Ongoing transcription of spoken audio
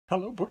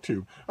Hello,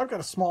 BookTube. I've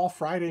got a small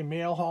Friday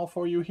mail haul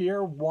for you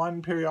here.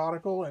 1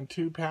 periodical and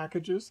 2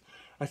 packages.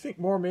 I think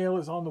more mail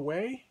is on the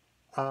way,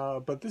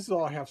 but this is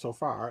all I have so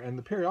far. And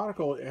the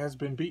periodical has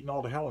been beaten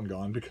all to hell and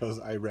gone because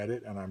I read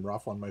it and I'm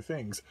rough on my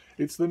things.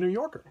 It's the New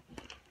Yorker,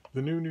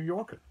 the new New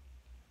Yorker.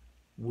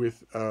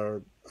 With a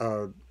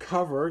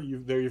cover,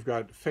 you've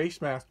got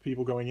face masked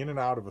people going in and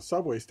out of a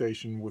subway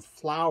station with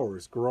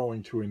flowers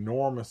growing to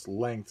enormous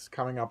lengths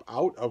coming up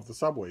out of the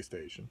subway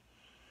station.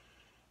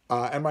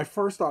 And my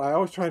first thought, I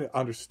always try to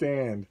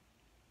understand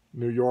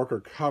New Yorker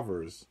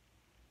covers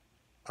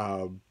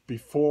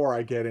before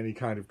I get any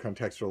kind of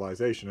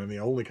contextualization. And the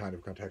only kind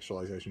of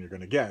contextualization you're going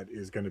to get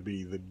is going to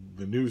be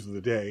the news of the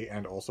day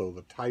and also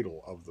the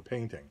title of the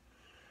painting.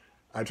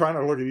 I try not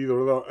to look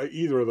at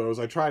either of those.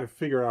 I try to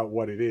figure out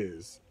what it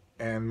is.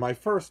 And my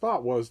first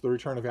thought was the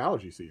return of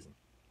allergy season.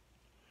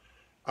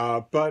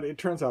 But it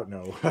turns out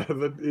no.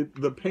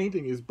 The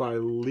painting is by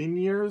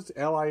Liniers,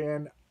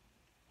 Lieniers,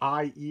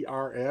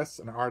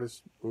 an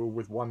artist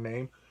with one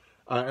name,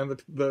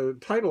 and the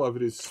title of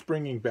it is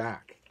Springing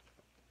Back.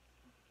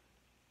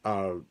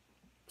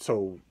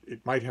 So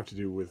it might have to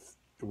do with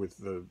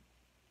the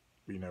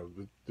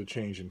the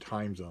change in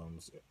time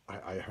zones.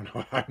 I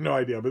have no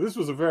idea. But this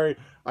was a very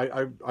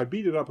I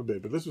beat it up a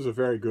bit, but this was a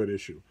very good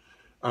issue.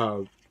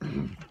 I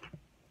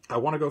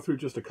want to go through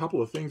just a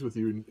couple of things with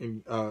you,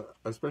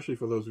 especially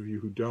for those of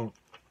you who don't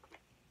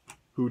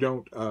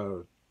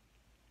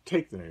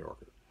take the New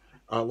Yorker.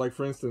 Like,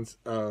 for instance,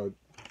 a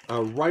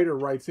writer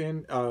writes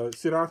in,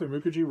 Siddhartha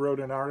Mukherjee wrote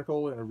an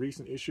article in a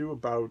recent issue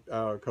about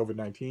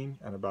COVID-19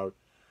 and about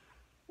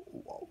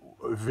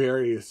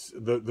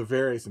the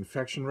various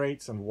infection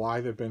rates and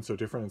why they've been so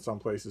different in some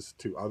places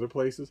to other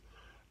places,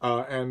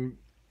 and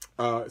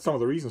some of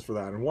the reasons for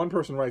that. And one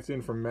person writes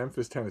in from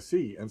Memphis,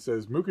 Tennessee, and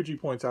says,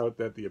 Mukherjee points out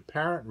that the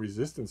apparent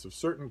resistance of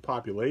certain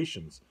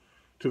populations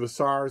to the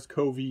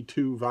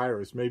SARS-CoV-2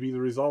 virus may be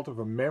the result of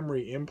a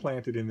memory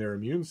implanted in their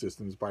immune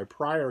systems by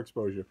prior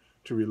exposure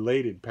to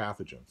related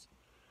pathogens.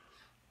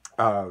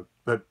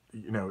 That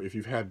if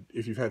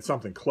you've had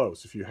something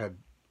close, if you had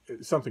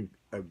something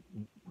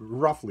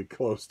roughly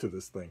close to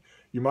this thing,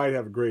 you might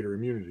have a greater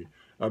immunity.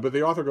 But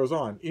the author goes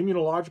on,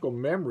 immunological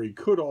memory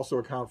could also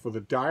account for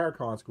the dire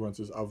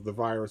consequences of the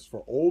virus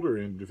for older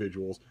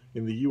individuals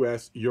in the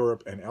US,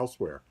 Europe, and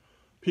elsewhere.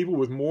 People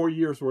with more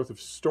years' worth of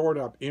stored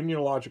up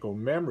immunological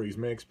memories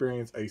may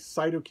experience a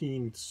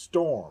cytokine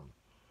storm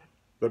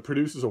that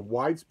produces a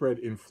widespread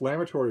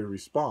inflammatory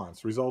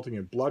response, resulting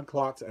in blood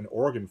clots and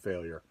organ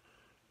failure.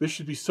 This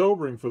should be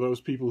sobering for those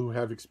people who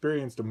have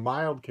experienced a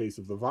mild case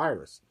of the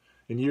virus.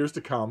 In years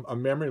to come, a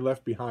memory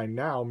left behind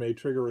now may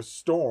trigger a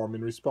storm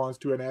in response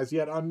to an as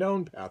yet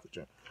unknown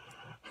pathogen.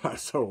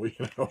 So,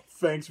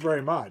 thanks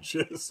very much,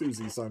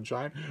 Susie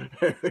Sunshine.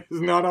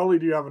 Not only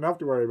do you have enough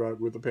to worry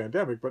about with the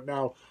pandemic, but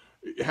now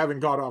having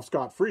got off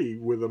scot-free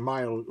with a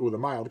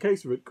mild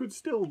case of it could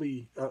still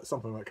be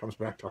something that comes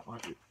back to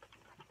haunt you.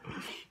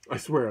 I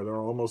swear there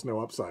are almost no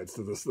upsides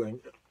to this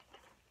thing.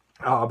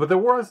 But there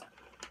were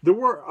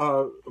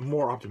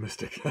more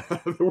optimistic.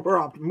 There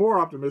were more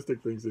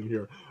optimistic things in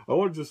here. I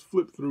want to just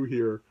flip through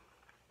here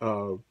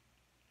and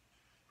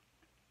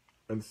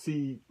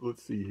see.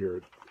 Let's see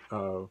here.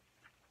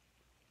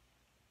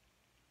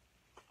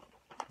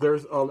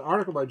 There's an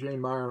article by Jane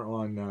Meyer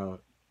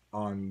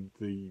on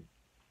the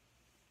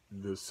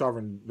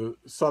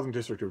Southern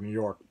District of New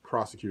York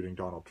prosecuting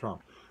Donald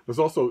Trump. There's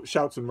also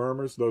Shouts and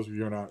Murmurs. Those of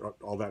you who are not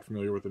all that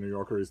familiar with the New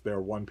Yorker, is their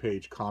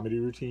one-page comedy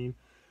routine.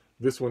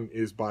 This one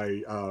is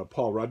by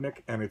Paul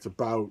Rudnick, and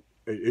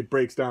it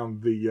breaks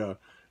down the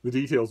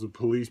details of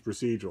police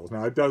procedurals.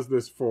 Now, it does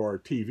this for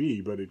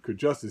TV, but it could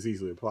just as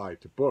easily apply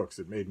to books.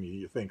 It made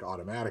me think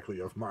automatically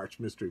of March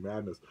Mystery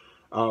Madness,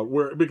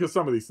 because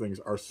some of these things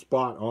are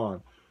spot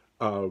on.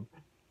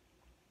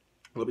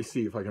 Let me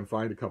see if I can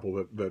find a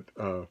couple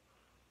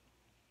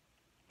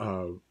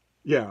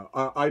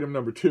item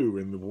number 2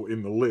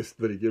 in the list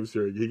that he gives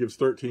here. He gives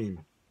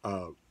 13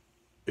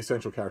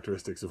 essential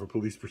characteristics of a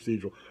police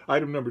procedural.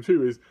 Item number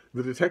 2 is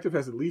the detective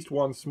has at least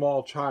one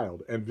small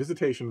child, and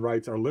visitation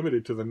rights are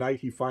limited to the night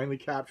he finally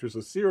captures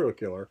a serial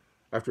killer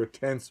after a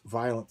tense,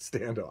 violent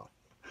standoff.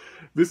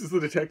 This is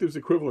the detective's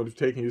equivalent of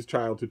taking his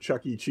child to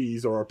Chuck E.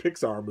 Cheese or a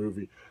Pixar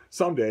movie.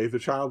 Someday, the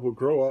child will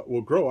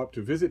grow up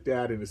to visit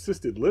dad in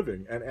assisted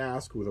living and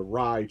ask with a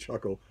wry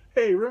chuckle,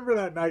 "Hey, remember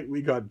that night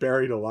we got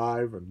buried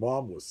alive and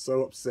Mom was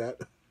so upset?"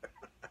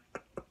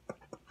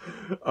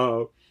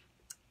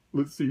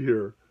 Let's see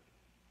here.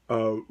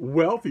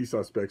 Wealthy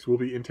suspects will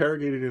be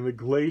interrogated in the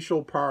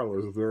glacial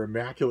parlors of their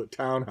immaculate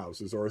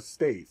townhouses or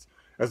estates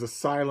as a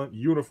silent,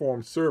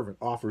 uniformed servant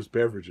offers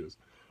beverages.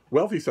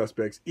 Wealthy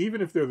suspects,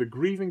 even if they're the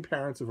grieving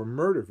parents of a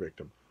murder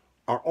victim,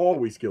 are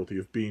always guilty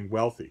of being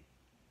wealthy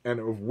and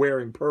of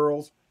wearing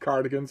pearls,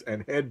 cardigans,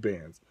 and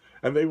headbands.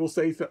 And they will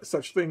say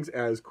such things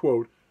as,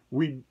 quote,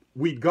 we'd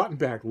gotten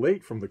back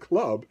late from the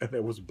club and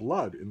there was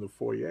blood in the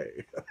foyer.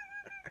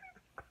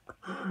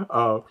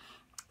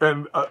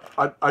 And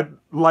I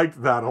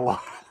liked that a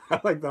lot. I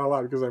like that a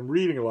lot because I'm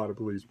reading a lot of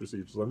police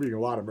procedures. I'm reading a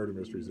lot of murder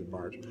mysteries in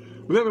March.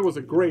 But then there was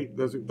a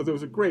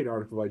great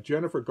article by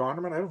Jennifer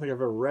Garnerman. I don't think I've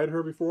ever read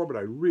her before, but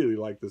I really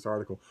like this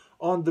article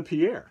on the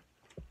Pierre,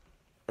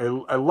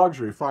 a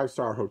luxury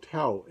 5-star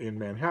hotel in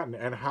Manhattan,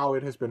 and how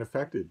it has been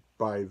affected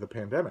by the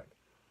pandemic,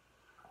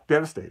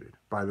 devastated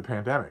by the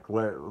pandemic,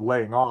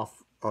 laying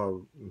off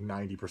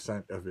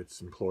 90% of its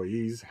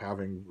employees,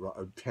 having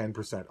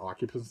 10%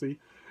 occupancy.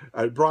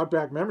 It brought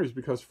back memories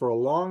because for a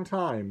long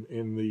time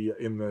in the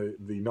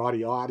naughty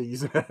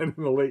oddies and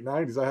in the late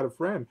 90s, I had a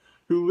friend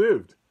who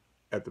lived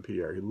at the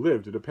Pierre. He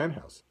lived at a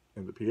penthouse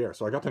in the Pierre,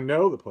 so I got to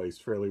know the place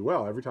fairly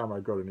well. Every time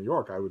I'd go to New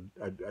York,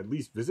 I'd at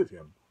least visit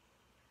him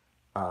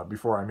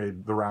before I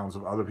made the rounds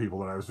of other people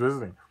that I was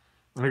visiting,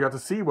 and I got to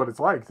see what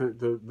it's like.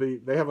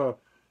 They have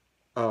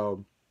a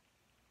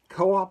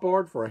co-op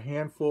board for a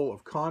handful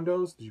of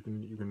condos. You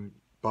can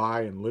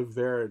buy and live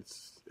there.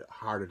 It's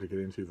harder to get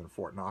into than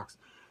Fort Knox.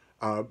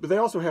 But they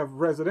also have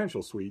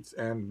residential suites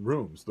and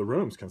rooms. The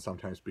rooms can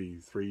sometimes be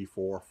 $3,000,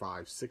 $4,000,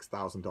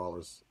 $5,000,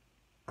 $6,000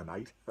 a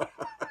night.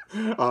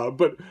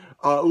 But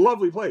a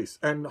lovely place,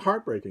 and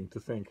heartbreaking to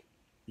think,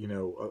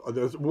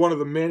 there's one of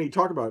the many,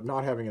 talk about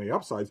not having any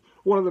upsides.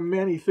 One of the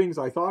many things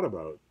I thought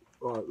about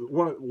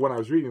when I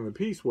was reading the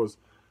piece was,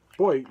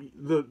 boy,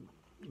 the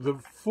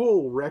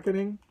full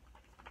reckoning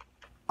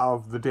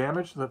of the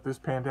damage that this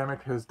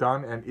pandemic has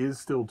done and is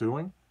still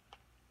doing.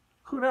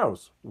 Who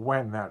knows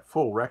when that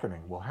full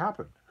reckoning will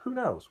happen? Who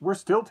knows? We're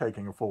still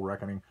taking a full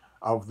reckoning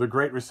of the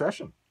Great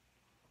Recession,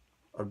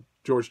 of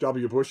George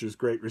W. Bush's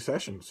Great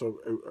Recession. So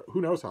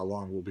who knows how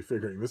long we'll be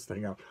figuring this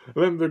thing out.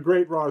 And then the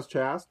great Roz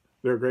Chast,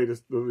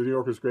 the New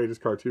Yorker's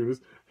greatest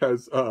cartoonist,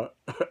 has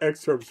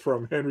excerpts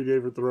from Henry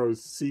David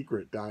Thoreau's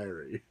Secret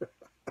Diary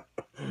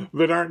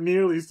that aren't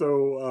nearly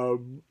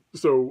so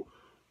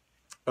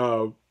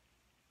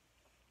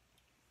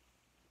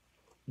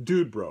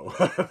dude bro.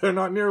 They're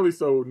not nearly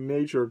so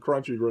nature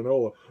crunchy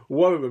granola.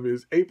 One of them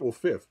is April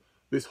 5th.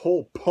 This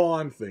whole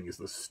pond thing is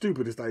the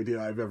stupidest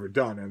idea I've ever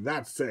done, and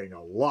that's saying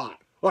a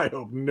lot. I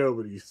hope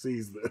nobody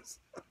sees this.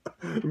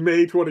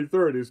 May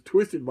 23rd is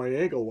twisted my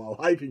ankle while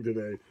hiking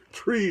today.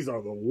 Trees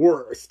are the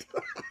worst.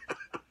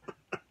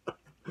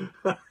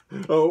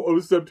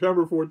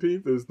 September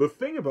 14th is the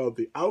thing about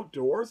the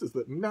outdoors is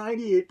that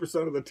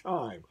 98% of the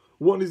time,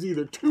 one is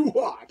either too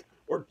hot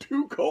or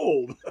too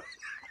cold.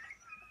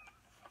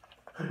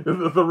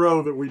 The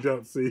row that we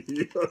don't see.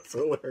 That's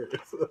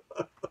hilarious.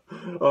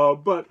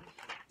 But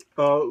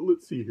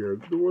let's see here.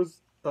 There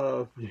was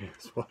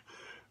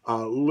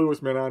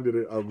Louis Menon did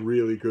a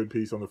really good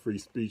piece on the free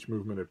speech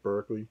movement at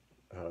Berkeley.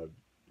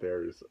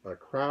 There's a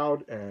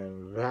crowd,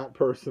 and that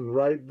person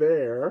right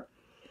there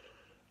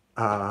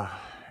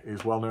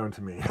is well known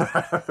to me.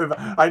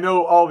 I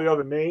know all the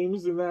other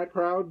names in that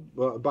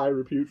crowd by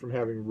repute from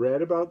having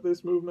read about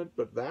this movement,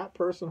 but that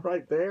person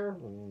right there,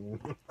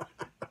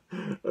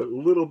 a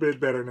little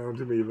bit better known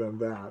to me than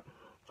that.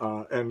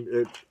 And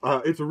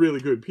it's a really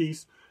good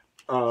piece.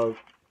 But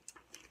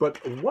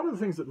one of the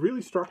things that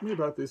really struck me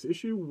about this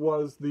issue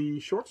was the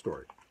short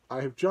story.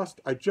 I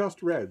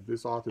just read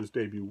this author's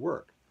debut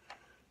work.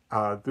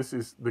 This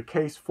is The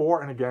Case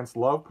For and Against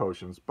Love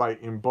Potions by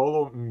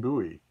Imbolo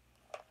Mbui.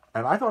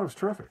 And I thought it was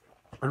terrific.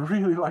 I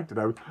really liked it.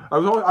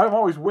 I'm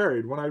always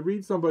worried when I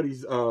read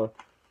somebody's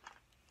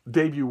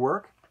debut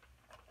work,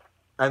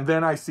 and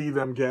then I see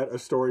them get a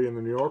story in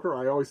the New Yorker.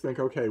 I always think,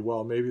 okay,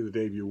 well, maybe the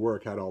debut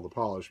work had all the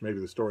polish. Maybe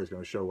the story's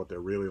going to show what they're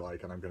really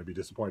like, and I'm going to be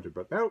disappointed.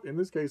 But no, in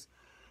this case,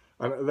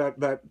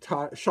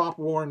 that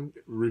shop-worn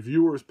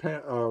reviewer's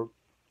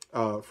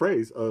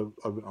phrase of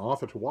an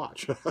author to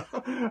watch.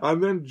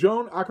 And then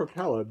Joan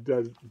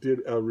Akokela did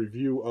a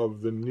review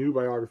of the new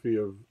biography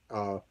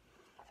of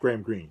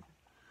Graham Greene.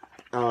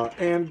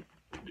 And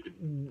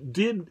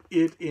did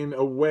it in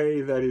a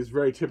way that is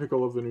very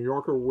typical of the New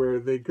Yorker, where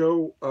they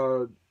go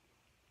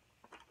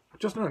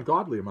just an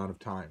ungodly amount of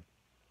time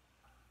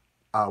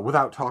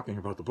without talking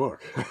about the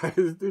book.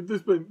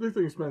 This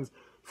thing spends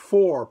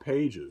 4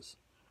 pages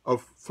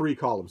of 3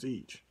 columns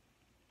each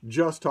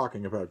just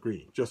talking about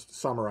Greene, just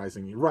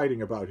summarizing,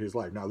 writing about his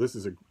life. Now, this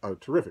is a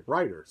terrific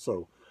writer,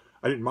 so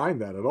I didn't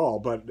mind that at all,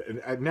 but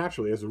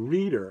naturally, as a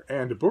reader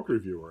and a book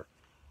reviewer,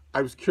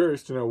 I was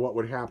curious to know what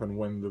would happen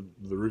when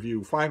the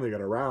review finally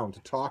got around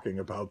to talking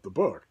about the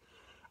book.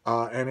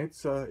 And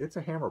it's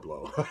a hammer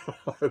blow.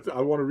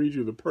 I want to read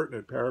you the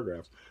pertinent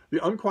paragraphs.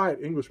 The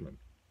Unquiet Englishman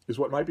is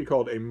what might be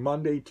called a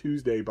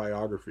Monday-Tuesday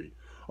biography.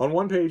 On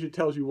one page, it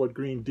tells you what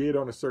Greene did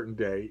on a certain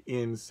day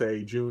in,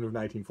 say, June of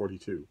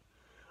 1942.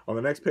 On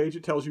the next page,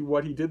 it tells you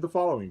what he did the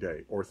following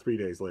day, or 3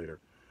 days later.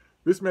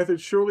 This method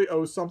surely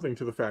owes something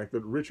to the fact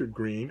that Richard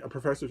Greene, a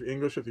professor of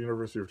English at the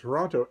University of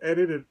Toronto,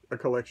 edited a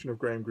collection of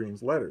Graham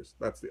Greene's letters.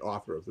 That's the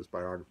author of this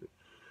biography.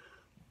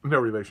 No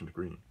relation to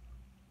Greene.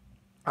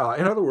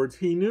 In other words,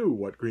 he knew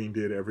what Greene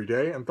did every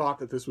day and thought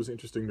that this was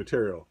interesting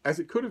material, as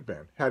it could have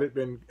been, had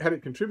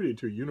it contributed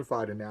to a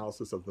unified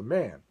analysis of the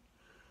man.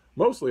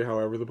 Mostly,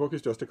 however, the book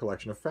is just a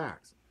collection of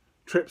facts.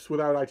 Trips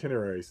without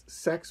itineraries,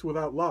 sex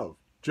without love,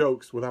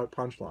 jokes without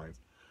punchlines.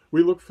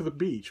 We look for the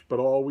beach, but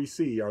all we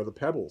see are the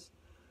pebbles.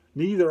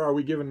 Neither are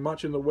we given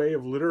much in the way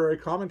of literary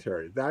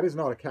commentary. That is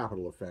not a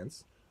capital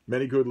offense.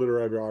 Many good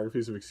literary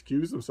biographies have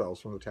excused themselves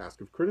from the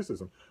task of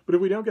criticism. But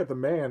if we don't get the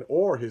man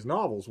or his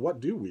novels, what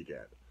do we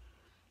get?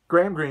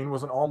 Graham Greene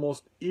was an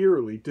almost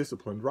eerily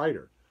disciplined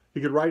writer. He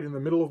could write in the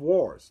middle of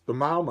wars, the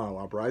Mau Mau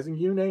uprising,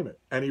 you name it.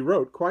 And he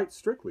wrote quite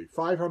strictly,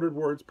 500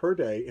 words per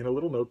day in a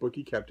little notebook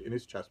he kept in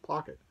his chest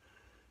pocket.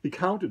 He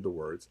counted the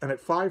words, and at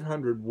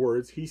 500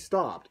 words he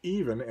stopped,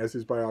 even, as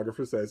his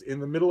biographer says,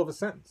 in the middle of a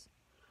sentence.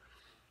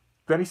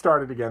 Then he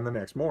started again the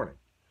next morning.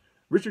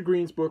 Richard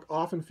Greene's book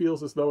often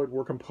feels as though it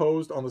were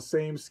composed on the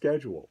same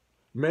schedule.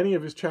 Many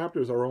of his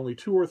chapters are only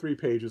 2 or 3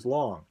 pages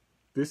long.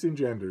 This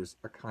engenders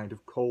a kind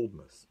of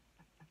coldness.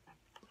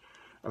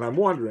 And I'm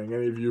wondering,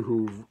 any of you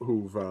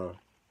who've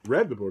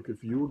read the book,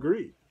 if you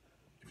agree.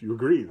 If you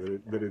agree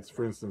that it's,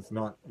 for instance,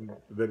 that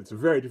it's a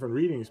very different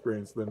reading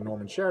experience than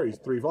Norman Sherry's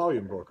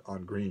 3-volume book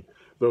on Greene.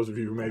 Those of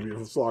you who maybe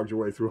have slogged your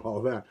way through all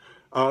of that.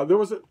 There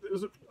was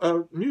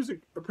a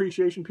music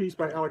appreciation piece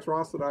by Alex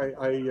Ross that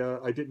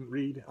I didn't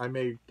read. I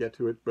may get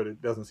to it, but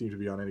it doesn't seem to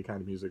be on any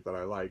kind of music that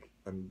I like,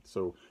 and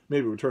so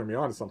maybe it would turn me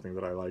on to something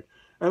that I like.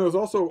 And there was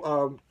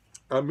also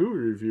a movie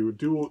review,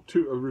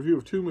 a review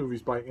of 2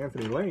 movies by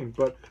Anthony Lane.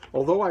 But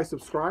although I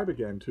subscribe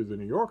again to The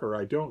New Yorker,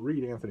 I don't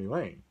read Anthony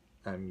Lane,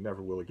 and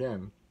never will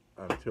again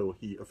until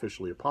he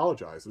officially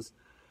apologizes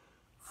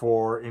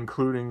for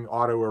including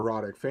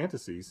autoerotic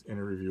fantasies in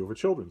a review of a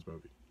children's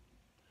movie.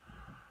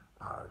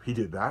 He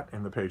did that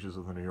in the pages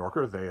of The New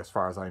Yorker. They, as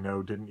far as I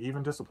know, didn't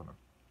even discipline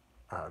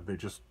him.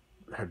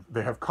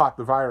 They have caught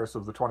the virus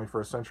of the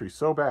 21st century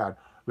so bad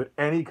that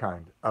any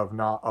kind of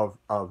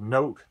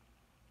note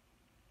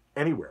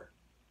anywhere,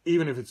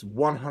 even if it's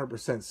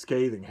 100%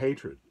 scathing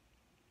hatred,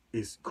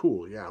 is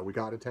cool. Yeah, we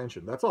got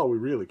attention. That's all we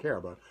really care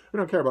about. We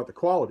don't care about the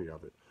quality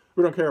of it.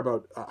 We don't care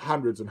about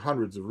hundreds and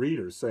hundreds of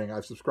readers saying,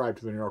 I've subscribed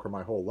to The New Yorker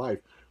my whole life,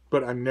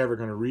 but I'm never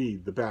going to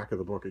read the back of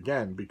the book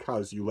again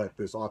because you let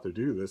this author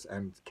do this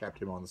and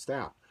kept him on the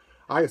staff.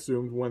 I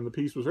assumed when the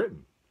piece was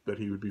written that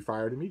he would be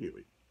fired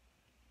immediately.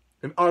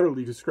 An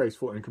utterly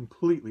disgraceful and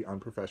completely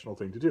unprofessional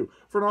thing to do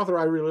for an author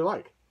I really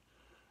like.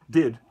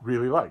 Did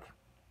really like.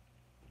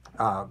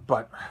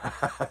 But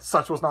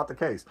such was not the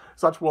case.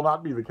 Such will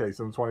not be the case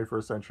in the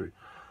 21st century.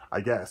 I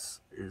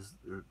guess is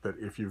that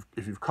if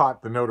you've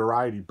caught the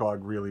notoriety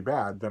bug really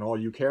bad, then all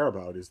you care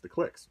about is the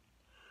clicks.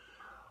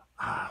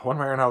 One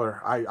way or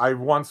another, I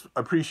once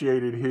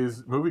appreciated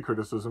his movie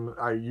criticism.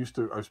 I used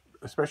to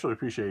especially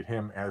appreciate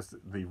him as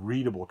the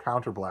readable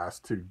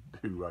counterblast to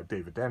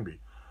David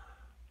Denby.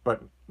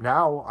 But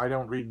now I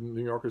don't read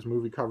New Yorker's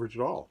movie coverage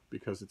at all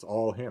because it's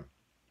all him.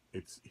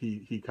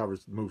 He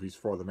covers movies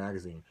for the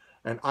magazine.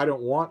 And I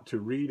don't want to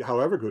read,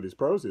 however good his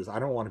prose is, I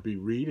don't want to be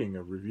reading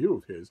a review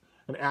of his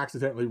and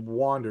accidentally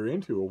wander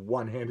into a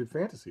one-handed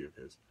fantasy of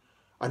his.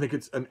 I think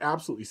it's an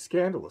absolutely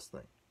scandalous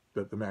thing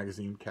that the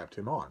magazine kept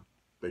him on.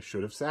 They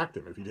should have sacked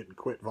him if he didn't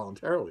quit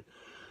voluntarily,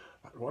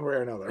 one way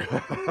or another.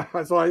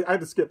 So I had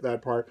to skip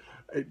that part.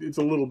 It's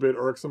a little bit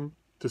irksome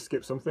to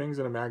skip some things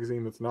in a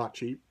magazine that's not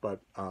cheap,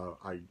 but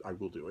I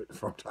will do it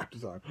from time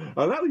to time.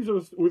 That leaves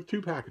us with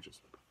 2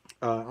 packages.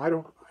 I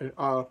don't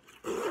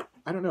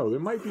know. There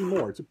might be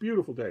more. It's a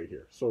beautiful day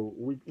here, so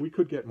we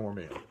could get more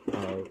mail.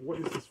 What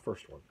is this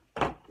first one?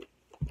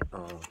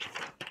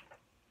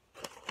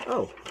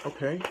 Oh,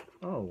 okay.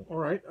 Oh, all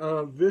right.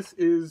 This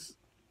is,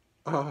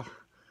 I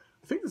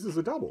think this is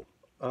a double.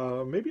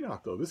 Maybe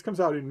not, though. This comes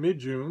out in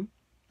mid-June.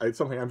 It's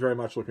something I'm very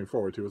much looking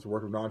forward to. It's a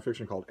work of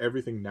nonfiction called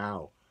Everything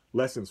Now,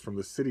 Lessons from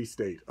the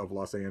City-State of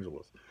Los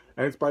Angeles.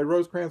 And it's by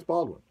Rosecrans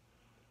Baldwin.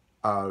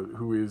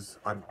 Who is,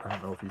 I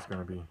don't know if he's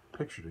going to be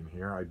pictured in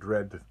here. I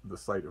dread the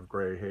sight of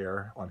gray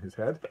hair on his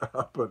head,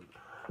 but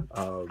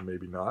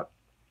maybe not.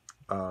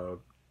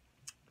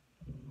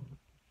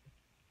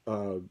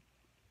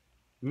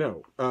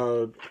 No,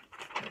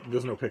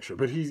 there's no picture,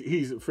 but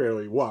he's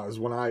was,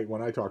 when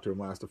I talked to him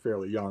last, a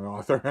fairly young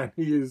author, and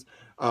he is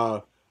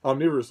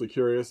omnivorously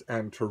curious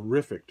and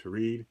terrific to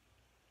read.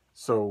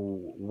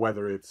 So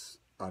whether it's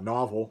a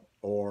novel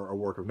or a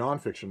work of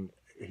nonfiction,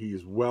 he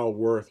is well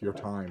worth your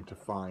time to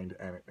find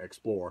and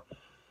explore.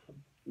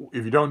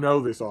 If you don't know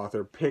this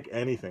author, pick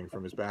anything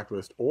from his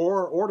backlist,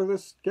 or order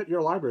this. Get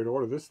your library to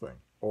order this thing,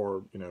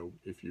 or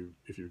if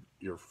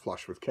you're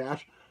flush with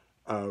cash,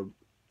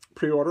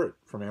 pre-order it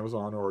from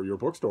Amazon or your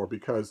bookstore,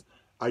 because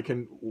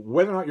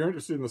whether or not you're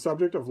interested in the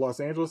subject of Los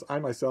Angeles, I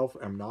myself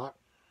am not.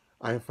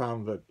 I have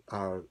found that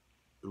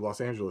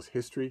Los Angeles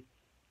history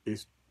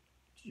is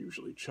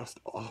usually just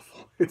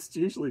awful. It's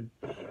usually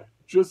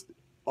just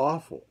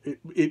awful.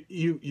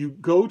 You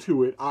go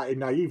to it. I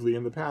naively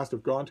in the past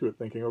have gone to it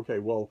thinking, okay,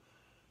 well,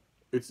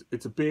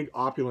 it's a big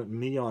opulent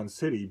neon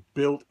city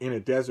built in a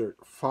desert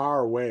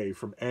far away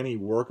from any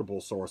workable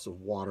source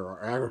of water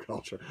or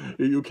agriculture.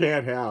 You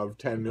can't have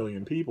 10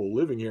 million people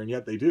living here, and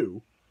yet they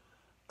do.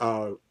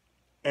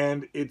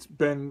 And it's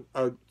been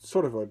a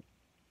sort of a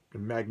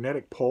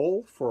magnetic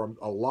pole for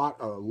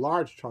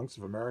large chunks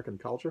of American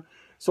culture.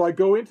 So I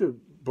go into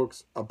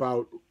books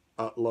about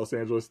Los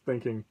Angeles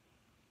thinking,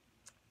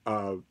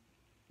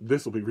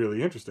 this will be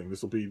really interesting.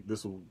 This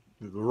will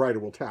the writer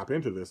will tap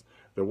into this.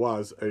 There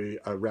was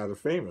a rather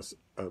famous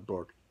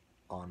book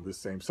on this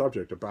same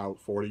subject about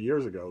 40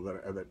 years ago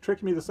that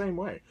tricked me the same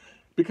way.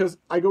 Because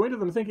I go into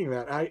them thinking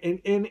that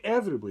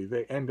inevitably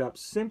they end up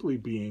simply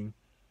being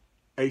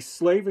a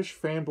slavish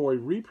fanboy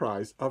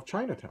reprise of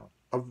Chinatown,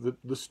 of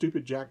the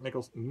stupid Jack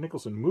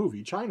Nicholson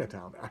movie,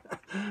 Chinatown.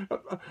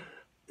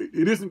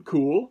 It isn't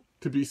cool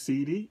to be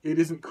seedy. It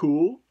isn't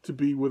cool to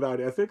be without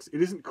ethics.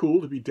 It isn't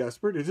cool to be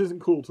desperate. It isn't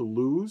cool to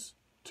lose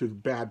to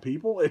bad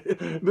people.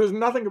 There's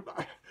nothing...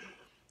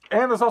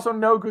 And there's also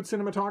no good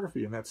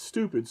cinematography in that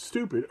stupid,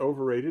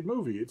 overrated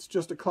movie. It's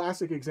just a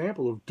classic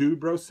example of dude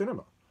bro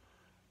cinema.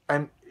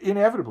 And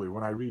inevitably,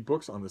 when I read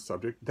books on this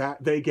subject,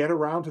 that they get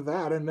around to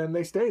that, and then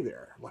they stay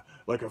there,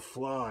 like a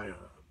fly on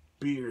a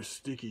beer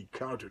sticky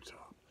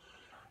countertop.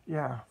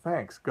 Yeah,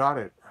 thanks, got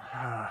it.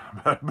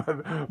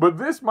 but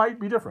this might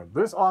be different.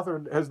 This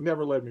author has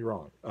never led me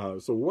wrong.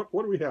 So what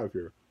do we have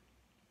here?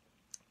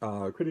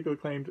 Critically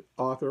acclaimed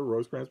author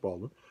Rosecrans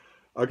Baldwin.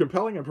 A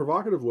compelling and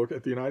provocative look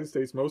at the United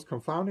States' most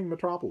confounding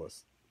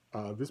metropolis.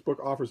 This book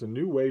offers a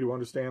new way to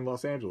understand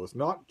Los Angeles,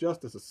 not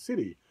just as a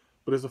city,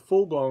 but as a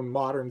full-blown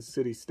modern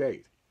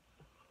city-state.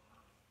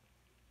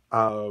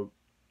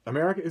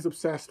 America is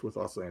obsessed with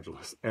Los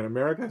Angeles, and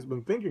America has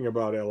been thinking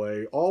about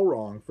LA all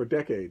wrong for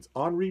decades,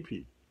 on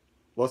repeat.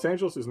 Los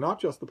Angeles is not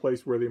just the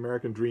place where the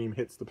American dream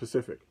hits the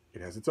Pacific.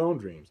 It has its own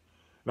dreams.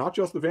 Not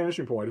just the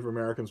vanishing point of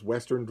Americans'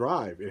 Western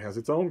drive. It has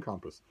its own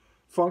compass.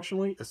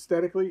 Functionally,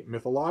 aesthetically,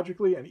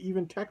 mythologically, and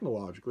even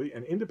technologically,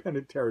 an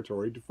independent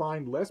territory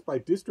defined less by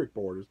district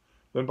borders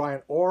than by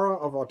an aura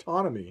of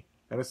autonomy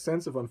and a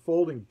sense of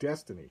unfolding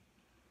destiny.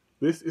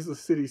 This is the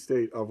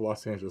city-state of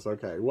Los Angeles.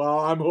 Okay, well,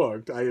 I'm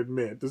hooked, I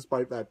admit,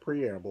 despite that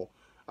preamble.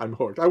 I'm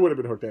hooked. I would have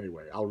been hooked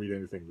anyway. I'll read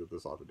anything that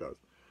this author does.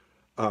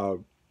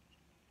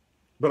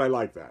 But I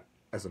like that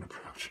as an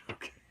approach.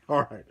 Okay,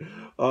 all right.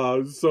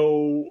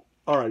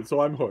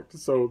 So I'm hooked.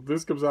 So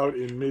this comes out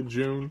in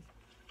mid-June.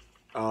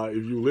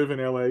 If you live in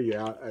LA,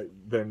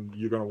 then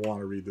you're going to want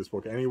to read this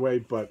book anyway.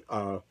 But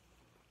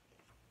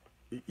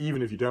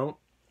even if you don't,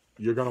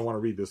 you're going to want to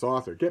read this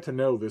author. Get to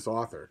know this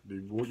author.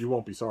 You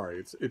won't be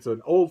sorry. It's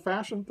an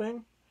old-fashioned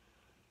thing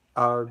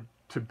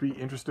to be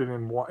interested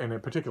in a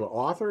particular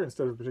author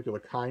instead of a particular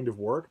kind of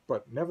work.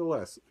 But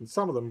nevertheless,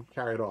 some of them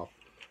carry it off.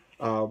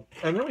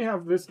 And then we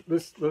have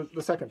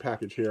the second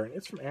package here, and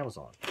it's from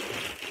Amazon.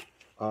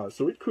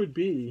 So it could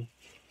be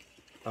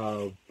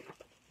an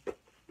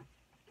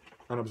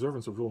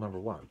observance of rule number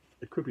 1.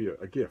 It could be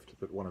a gift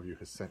that one of you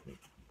has sent me.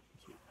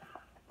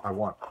 I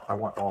want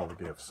all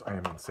the gifts. I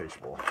am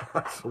insatiable.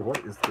 So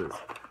what is this?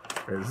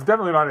 Okay, this is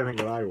definitely not anything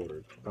that I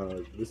ordered.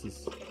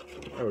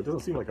 It doesn't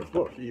seem like a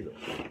book either.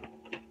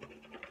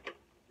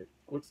 It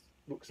looks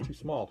too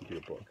small to be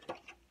a book.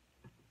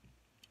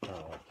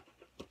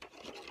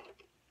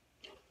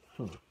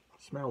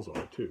 Smells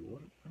odd too.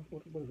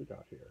 What have we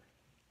got here?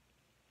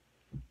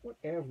 What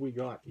have we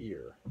got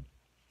here?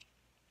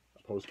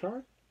 A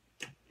postcard?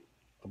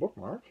 A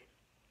bookmark?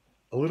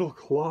 A little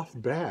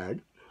cloth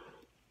bag?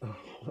 Oh,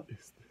 what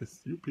is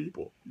this? You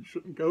people, you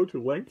shouldn't go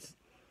to lengths.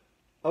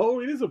 Oh,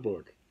 it is a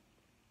book.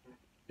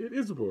 It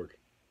is a book.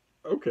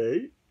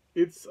 Okay.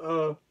 It's,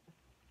 wow,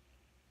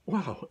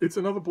 it's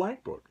another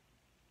blank book.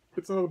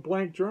 It's another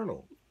blank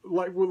journal.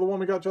 Like with the one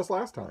we got just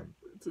last time.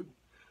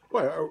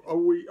 Why,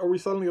 are we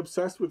suddenly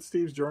obsessed with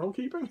Steve's journal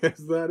keeping?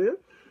 Is that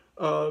it?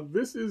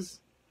 This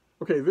is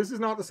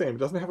not the same. It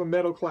doesn't have a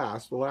metal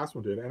clasp. The last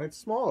one did, and it's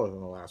smaller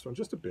than the last one,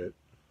 just a bit.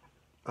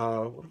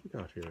 What have we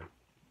got here?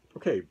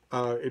 Okay,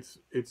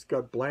 it's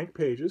got blank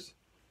pages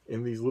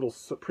in these little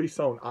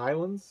pre-sewn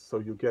islands, so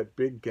you get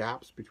big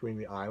gaps between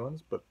the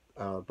islands, but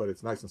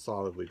it's nice and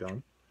solidly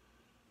done.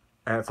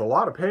 And it's a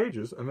lot of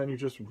pages, and then you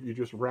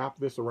just wrap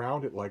this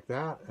around it like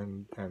that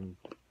and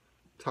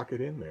tuck it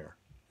in there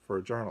for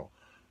a journal.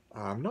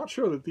 I'm not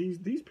sure that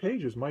these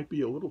pages might be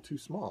a little too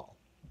small.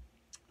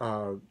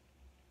 I'm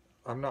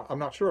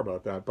not sure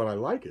about that, but I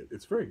like it.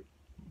 It's very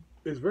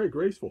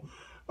graceful.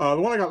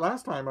 The one I got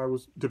last time, I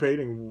was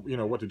debating,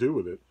 what to do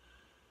with it,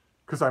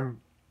 because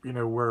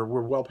we're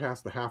well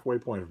past the halfway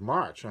point of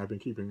March, and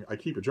I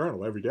keep a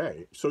journal every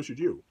day. So should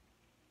you.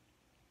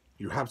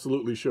 You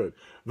absolutely should.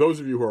 Those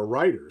of you who are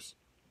writers,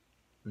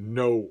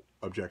 no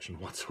objection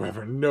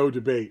whatsoever, no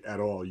debate at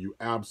all. You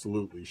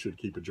absolutely should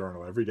keep a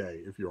journal every day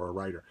if you're a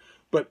writer.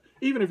 But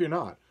even if you're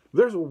not,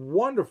 there's a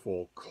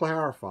wonderful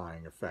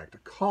clarifying effect, a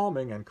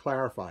calming and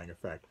clarifying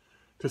effect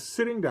to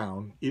sitting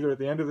down either at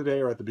the end of the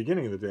day or at the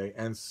beginning of the day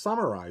and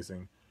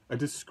summarizing a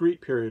discrete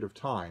period of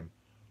time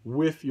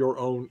with your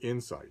own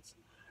insights.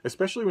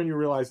 Especially when you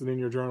realize that in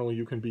your journal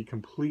you can be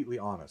completely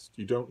honest.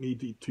 You don't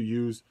need to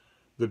use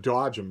the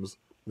dodgems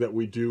that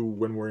we do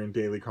when we're in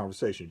daily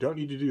conversation. You don't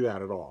need to do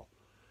that at all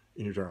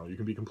in your journal. You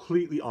can be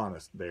completely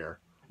honest there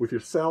with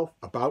yourself,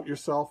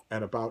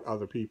 and about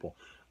other people.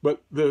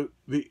 But the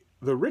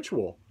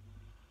ritual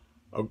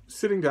of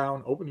sitting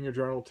down, opening your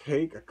journal,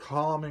 take a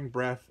calming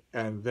breath,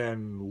 and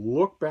then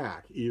look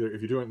back. Either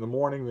if you're doing it in the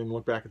morning, then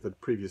look back at the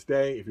previous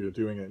day. If you're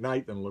doing it at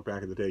night, then look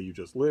back at the day you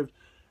just lived.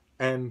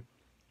 And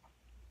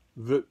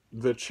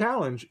The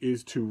challenge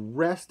is to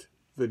rest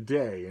the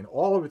day and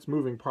all of its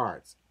moving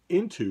parts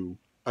into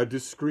a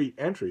discrete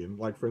entry. And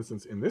like, for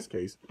instance, in this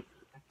case,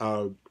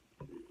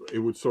 it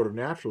would sort of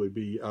naturally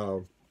be,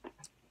 let's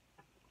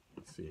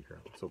see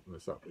here, let's open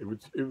this up.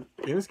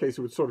 In this case,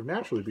 it would sort of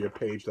naturally be a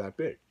page that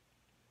big.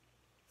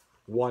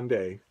 One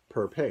day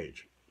per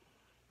page.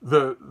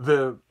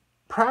 The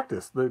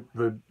practice,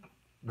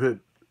 the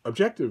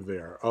objective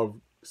there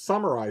of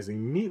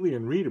summarizing, neatly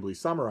and readably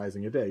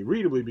summarizing a day,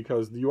 readably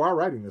because you are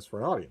writing this for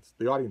an audience.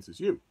 The audience is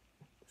you,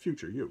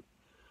 future you.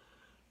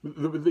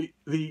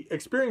 The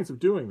experience of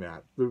doing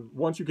that,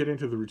 once you get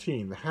into the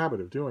routine, the habit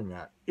of doing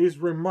that, is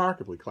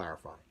remarkably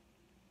clarifying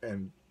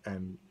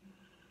and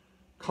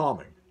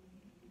calming.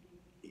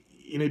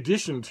 In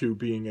addition to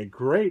being a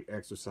great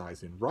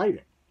exercise in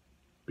writing,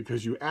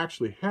 because you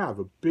actually have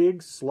a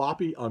big,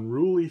 sloppy,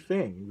 unruly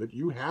thing that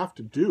you have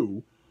to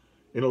do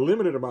in a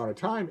limited amount of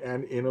time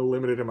and in a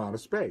limited amount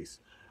of space.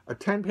 A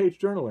 10-page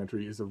journal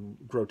entry is a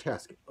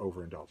grotesque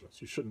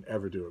overindulgence. You shouldn't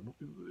ever do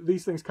it.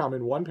 These things come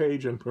in one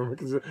page, and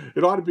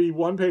it ought to be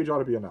one page ought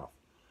to be enough.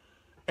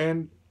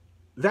 And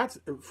that's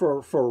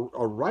for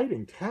a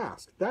writing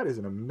task. That is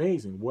an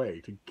amazing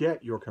way to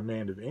get your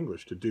command of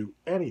English to do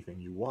anything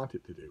you want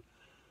it to do.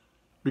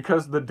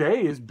 Because the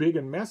day is big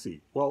and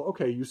messy. Well,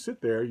 okay, you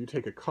sit there, you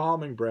take a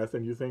calming breath,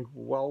 and you think,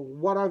 well,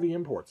 what are the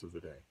imports of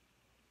the day?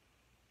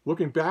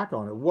 Looking back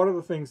on it, what are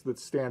the things that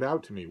stand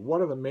out to me?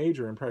 What are the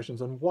major impressions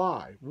and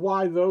why?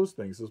 Why those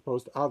things as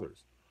opposed to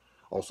others?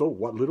 Also,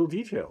 what little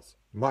details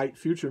might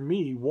future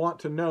me want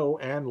to know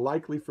and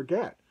likely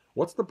forget?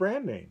 What's the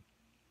brand name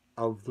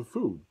of the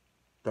food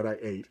that I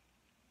ate,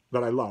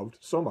 that I loved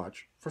so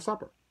much for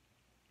supper?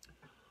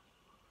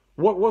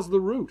 What was the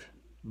route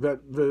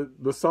that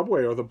the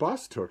subway or the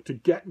bus took to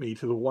get me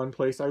to the one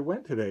place I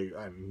went today?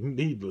 And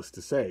needless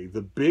to say,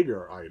 the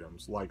bigger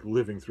items, like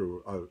living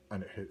through a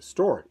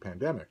historic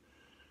pandemic,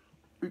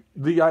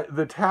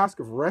 the task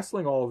of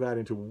wrestling all of that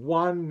into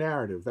one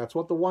narrative, that's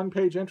what the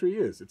one-page entry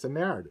is, it's a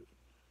narrative,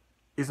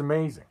 is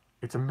amazing.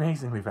 It's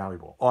amazingly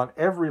valuable on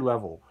every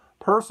level.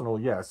 Personal,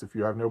 yes, if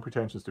you have no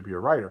pretensions to be a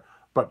writer,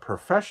 but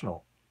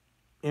professional,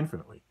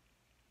 infinitely,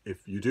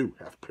 if you do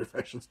have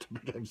pretensions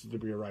to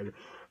be a writer.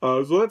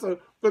 So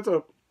that's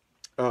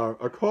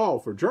a call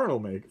for journal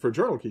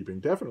keeping.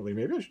 Definitely,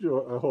 maybe I should do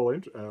a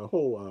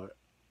whole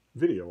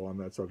video on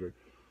that subject.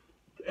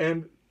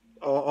 And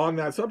on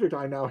that subject,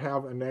 I now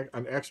have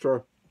an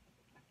extra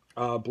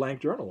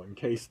blank journal in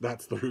case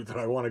that's the route that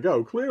I want to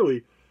go.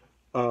 Clearly,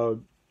 I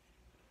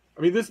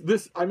mean,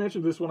 I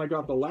mentioned this when I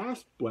got the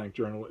last blank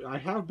journal. I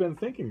have been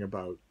thinking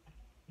about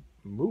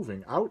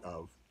moving out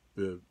of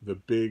the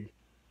big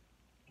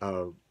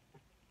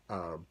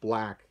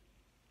black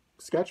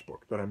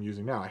sketchbook that I'm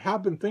using now. I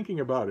have been thinking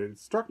about it. It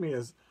struck me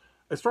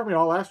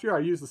all last year. I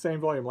used the same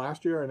volume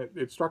last year, and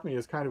it struck me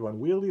as kind of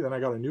unwieldy. Then I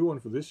got a new one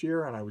for this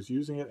year, and I was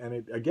using it, and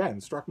it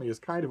again struck me as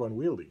kind of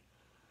unwieldy.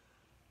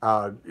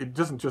 It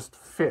doesn't just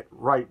fit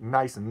right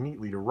nice and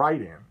neatly to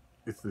write in.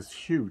 It's this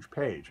huge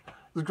page.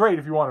 It's great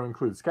if you want to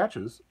include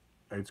sketches.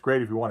 It's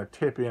great if you want to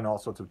tip in all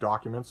sorts of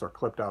documents or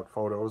clipped out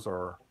photos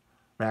or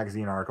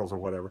magazine articles or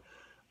whatever.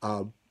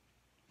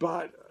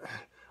 But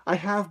I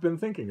have been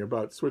thinking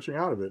about switching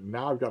out of it. And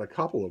now I've got a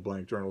couple of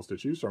blank journals to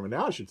choose from. And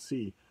now I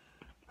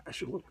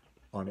should look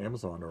on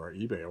Amazon or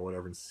eBay or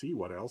whatever and see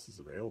what else is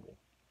available.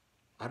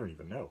 I don't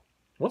even know.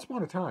 Once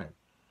upon a time,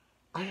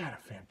 I had a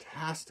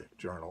fantastic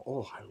journal.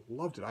 Oh, I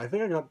loved it. I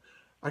think I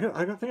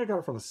got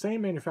it from the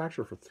same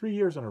manufacturer for 3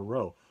 years in a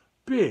row.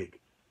 Big,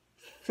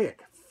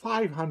 thick,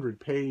 500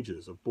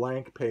 pages of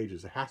blank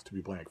pages. It has to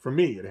be blank. For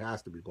me, it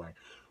has to be blank.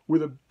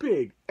 With a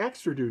big,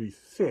 extra-duty,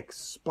 thick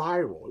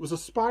spiral. It was a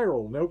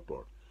spiral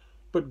notebook.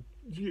 But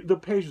the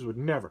pages would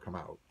never come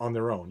out on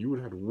their own. You would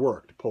have to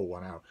work to pull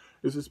one out.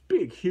 It was this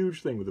big,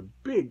 huge thing with a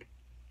big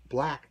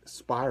black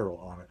spiral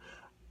on it.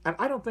 And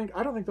I don't think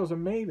those are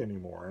made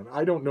anymore. And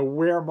I don't know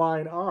where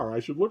mine are. I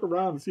should look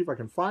around and see if I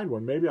can find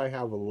one. Maybe I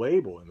have a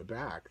label in the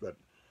back that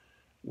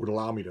would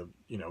allow me to,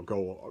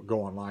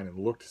 go online and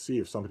look to see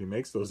if somebody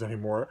makes those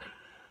anymore.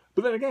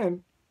 But then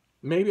again,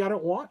 maybe I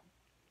don't want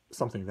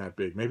something that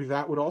big. Maybe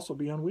that would also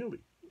be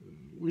unwieldy.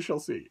 We shall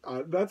see.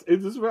 This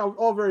is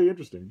all very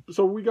interesting.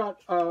 So we got,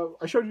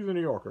 I showed you the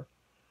New Yorker,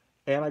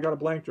 and I got a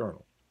blank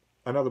journal.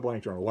 Another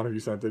blank journal. One of you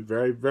sent it.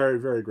 Very, very,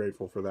 very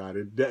grateful for that.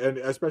 And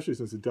especially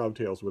since it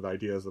dovetails with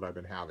ideas that I've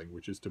been having,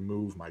 which is to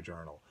move my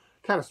journal.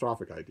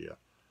 Catastrophic idea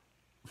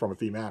from a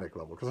thematic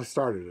level, because I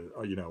started it,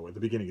 at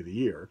the beginning of the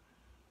year.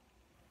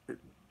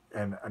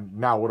 And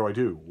now what do I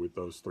do with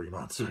those 3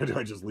 months? Do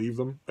I just leave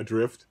them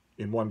adrift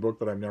in one book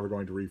that I'm never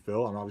going to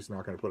refill? I'm obviously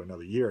not going to put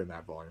another year in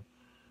that volume.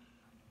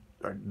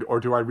 Or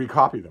do I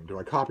recopy them? Do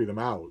I copy them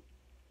out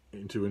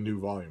into a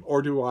new volume?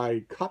 Or do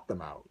I cut them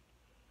out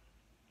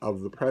of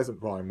the present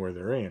volume where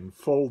they're in,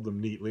 fold them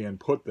neatly, and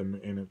put them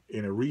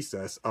in a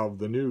recess of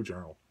the new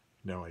journal?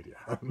 No idea.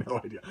 No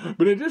idea.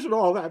 But in addition to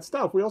all that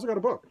stuff, we also got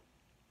a book.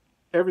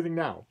 Everything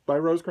Now by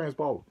Rosecrans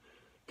Baldwin.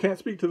 Can't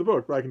speak to the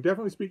book, but I can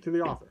definitely speak to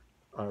the author.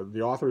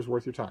 The author is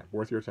worth your time,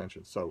 worth your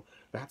attention. So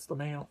that's the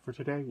mail for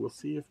today. We'll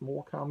see if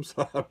more comes.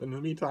 In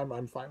the meantime,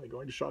 I'm finally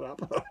going to shut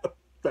up.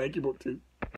 Thank you, BookTube.